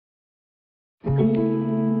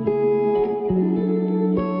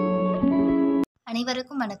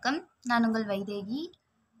அனைவருக்கும் வணக்கம். நான் உங்கள் வைதேகி.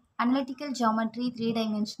 அனலிட்டிக்கல் ஜியோமெட்ரி 3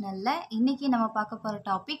 டைமென்ஷனலில் இன்றைக்கி நம்ம பார்க்க போகிற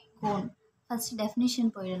டாபிக் கோன். ஃபர்ஸ்ட்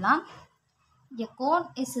டெஃபினிஷன் போயிடலாம். A cone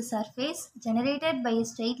is a surface generated by a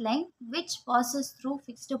straight line which passes through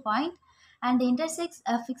fixed point and intersects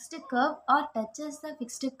a fixed curve or touches the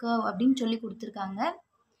fixed curve அப்படின்னு சொல்லி கொடுத்துருக்காங்க.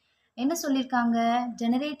 என்ன சொல்லியிருக்காங்க?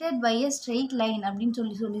 generated by a straight line அப்படின்னு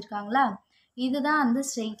சொல்லியிருக்காங்களா? இதுதான் அந்த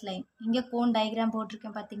ஸ்ட்ரெயிட் லைன். இங்கே கோன் டயக்ராம்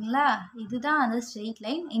போட்டிருக்கேன் பார்த்தீங்களா? இதுதான் அந்த ஸ்ட்ரெயிட்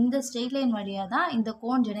லைன். இந்த ஸ்ட்ரெயிட் லைன் வழியாக தான் இந்த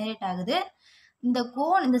கோன் ஜெனரேட் ஆகுது. இந்த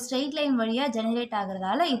கோன் இந்த ஸ்ட்ரெயிட் லைன் வழியாக ஜெனரேட்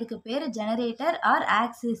ஆகுறதால இதுக்கு பேர் ஜெனரேட்டர் ஆர்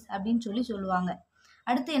ஆக்சிஸ் அப்படின்னு சொல்லுவாங்க.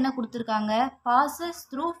 அடுத்து என்ன கொடுத்துருக்காங்க? பாசஸ்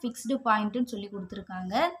த்ரூ ஃபிக்ஸ்டு பாயிண்ட்டுன்னு சொல்லி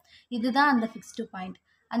கொடுத்துருக்காங்க. இதுதான் அந்த ஃபிக்ஸ்டு பாயிண்ட்.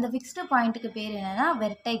 அந்த ஃபிக்ஸ்டு பாயிண்ட்டுக்கு பேர் என்னென்னா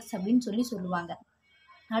வெர்டெக்ஸ் அப்படின்னு சொல்லுவாங்க.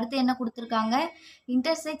 அடுத்து என்ன கொடுத்துருக்காங்க?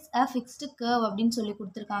 இன்டர்செக்ட்ஸ் அ ஃபிக்ஸ்டு கர்வ் அப்படின்னு சொல்லி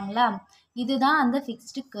கொடுத்துருக்காங்களா? இதுதான் அந்த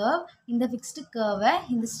ஃபிக்ஸ்டு கர்வ். இந்த ஃபிக்ஸ்டு கர்வை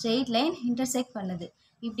இந்த ஸ்ட்ரெயிட் லைன் இன்டர்செக்ட் பண்ணுது.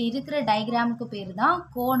 இப்படி இருக்கிற டயக்ராமுக்கு பேர் தான்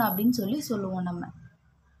கோன் அப்படின்னு சொல்லுவோம். நம்ம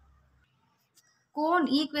கோன்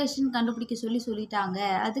ஈக்குவேஷன் கண்டுபிடிக்க சொல்லிட்டாங்க.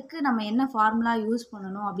 அதுக்கு நம்ம என்ன ஃபார்முலா யூஸ்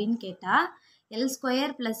பண்ணணும் அப்படின்னு கேட்டால் L² +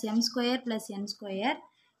 M² + N²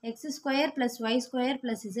 X² + Y²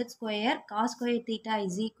 + Z² cos² θ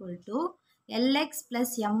 = Lx +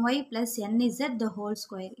 My + Nz the whole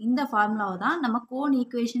square. இந்த ஃபார்முலாவை தான் நம்ம கோன்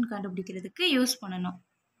ஈக்குவேஷன் கண்டுபிடிக்கிறதுக்கு யூஸ் பண்ணணும்.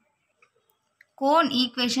 கோன்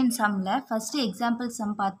ஈக்குவேஷன் சம்மில் ஃபஸ்ட்டு எக்ஸாம்பிள்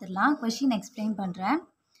சம் பார்த்துடலாம். கொஷின் எக்ஸ்பிளைன் பண்ணுறேன்.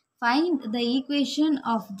 Find the equation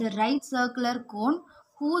of the right circular cone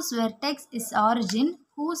whose vertex is origin,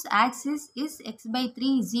 whose axis is x/3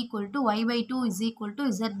 = y/2 =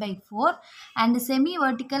 z/4 and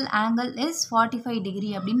semi-vertical angle is 45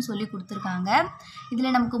 degree அப்படின்னு சொல்லி கொடுத்துருக்காங்க.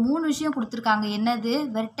 இதில் நமக்கு 3 விஷயம் கொடுத்துருக்காங்க. என்னது?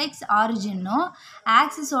 Vertex ஆரிஜினும்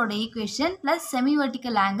ஆக்சிஸோட equation plus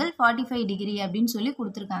semi-vertical angle 45 degree அப்படின்னு சொல்லி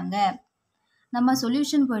கொடுத்துருக்காங்க. நம்ம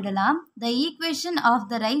சொல்யூஷன் போயிடலாம். The equation of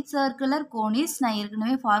the right circular cone is, நான்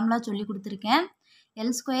ஏற்கனவே ஃபார்முலா சொல்லி கொடுத்துருக்கேன்,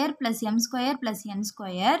 L² + M² +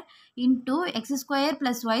 N² into X²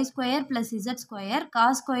 + Y² + Z²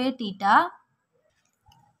 cos² θ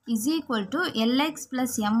is equal to Lx +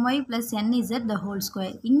 My + Nz the whole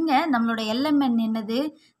square. இங்கே நம்மளோட LMN என்னது?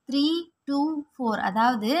 3, 2, 4.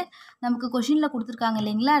 அதாவது நமக்கு கொஷினில் கொடுத்துருக்காங்க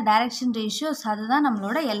இல்லைங்களா, டைரக்ஷன் ரேஷியோஸ், அதுதான்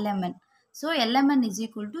நம்மளோட LMN. So LMN is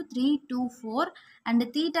equal to 3, 2, 4 and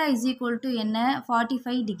theta is equal to என்ன?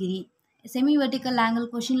 45 degree. செமி வெர்டிக்கல் ஆங்கிள்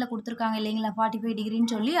கொஷினில் கொடுத்துருக்காங்க இல்லைங்களா, 45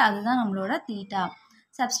 டிகிரின்னு சொல்லி, அதுதான் நம்மளோட theta.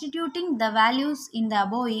 Substituting the values in the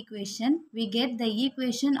above equation we get the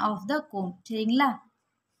equation of the cone. சரிங்களா?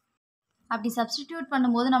 அப்படி சப்ஸ்டிடியூட்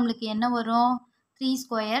பண்ணும்போது நம்மளுக்கு என்ன வரும்?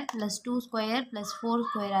 3² + 2² +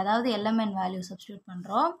 4², அதாவது LMN வேல்யூ சப்ஸ்டிடியூட்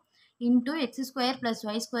பண்ணுறோம், into X² +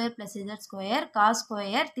 Y² + Z²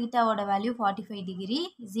 cos² தீட்டாவோட value 45 degree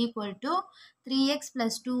is equal to 3x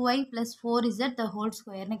 + 2y + 4z the whole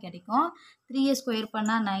squareனு கிடைக்கும். 3a square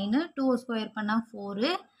பண்ணால் 9, 2 ஸ்கொயர் பண்ணால்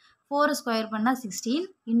 4, 4 ஸ்கொயர் பண்ணால் 16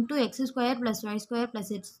 into X² + Y² +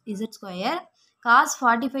 Z² cos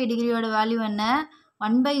 45 டிகிரியோட value என்ன?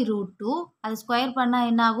 1/√2. அது ஸ்கொயர் பண்ணால்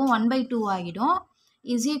என்ன ஆகும்? 1/2 ஆகிடும்.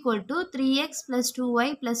 is equal to 3x + 2y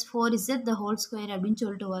 + 4z the whole square அப்படின்னு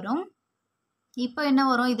சொல்லிட்டு வரும். இப்போ என்ன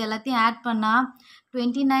வரும்? இது எல்லாத்தையும் ஆட் பண்ணால்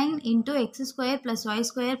 29 into X² +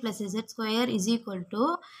 Y² + Z² is equal to,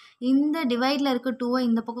 இந்த டிவைடில் இருக்க 2ஐ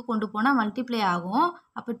இந்த பக்கம் கொண்டு போனால் மல்டிப்ளை ஆகும்.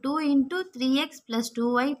 அப்போ 2 into 3x +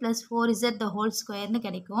 2y + 4z the whole squareனு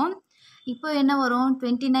கிடைக்கும். இப்போ என்ன வரும்?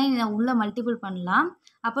 29 உள்ளே மல்டிபிள் பண்ணலாம்.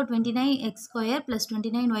 அப்போ 29x² +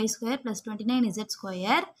 29y² +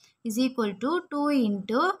 29z² is equal to 2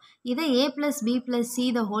 into, இதை a + b + c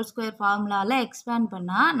the whole square ஃபார்முலாவில் எக்ஸ்பேண்ட்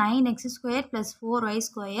பண்ணால் 9x² +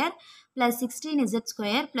 4y² +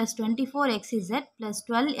 16z² + 24xz +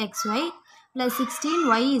 12xy +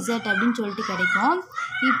 16yz அப்படின்னு சொல்லிட்டு கிடைக்கும்.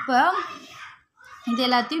 இப்போ இது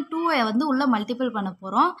எல்லாத்தையும் 2ஐ வந்து உள்ளே மல்டிபிள் பண்ண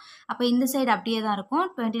போகிறோம். அப்போ இந்த சைடு அப்படியே தான் இருக்கும்.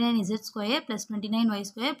 29z² +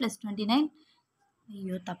 29y² + 29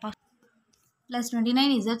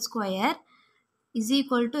 29z² is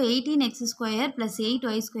equal to 18x² +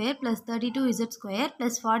 8y² + 32z²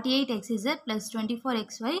 + 48xz +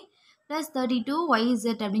 24xy + 32yz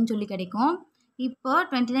அப்படின்னு சொல்லி கிடைக்கும். இப்போ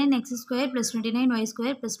 29x² +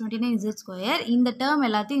 29y² + 29z² இந்த டேர்ம்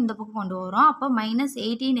எல்லாத்தையும் இந்த பக்கம் கொண்டு வரோம். அப்போ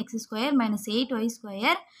 -18x² -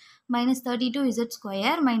 8y² - 32z²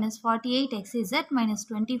 - 48xz -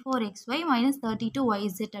 24xy -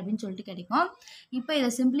 32yz அப்படின்னு சொல்லிட்டு கிடைக்கும். இப்போ இதை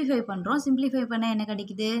சிம்பிளிஃபை பண்ணுறோம். சிம்பிளிஃபை பண்ணால் என்ன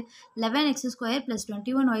கிடைக்குது? 11x² +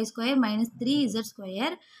 21y² -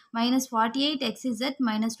 3z² - 48xz -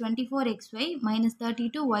 24xy -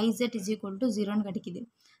 32yz = 0ன்னு கிடைக்குது.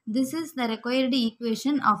 This is the required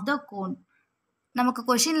equation of the cone. நமக்கு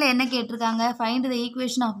கொஷினில் என்ன கேட்டிருக்காங்க, find the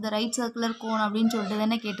equation of the right circular cone அப்படின்னு சொல்லிட்டு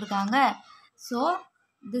தானே கேட்டிருக்காங்க. So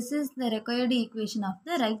this is the required equation of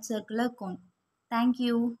the right circular cone.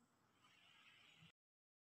 Thank you.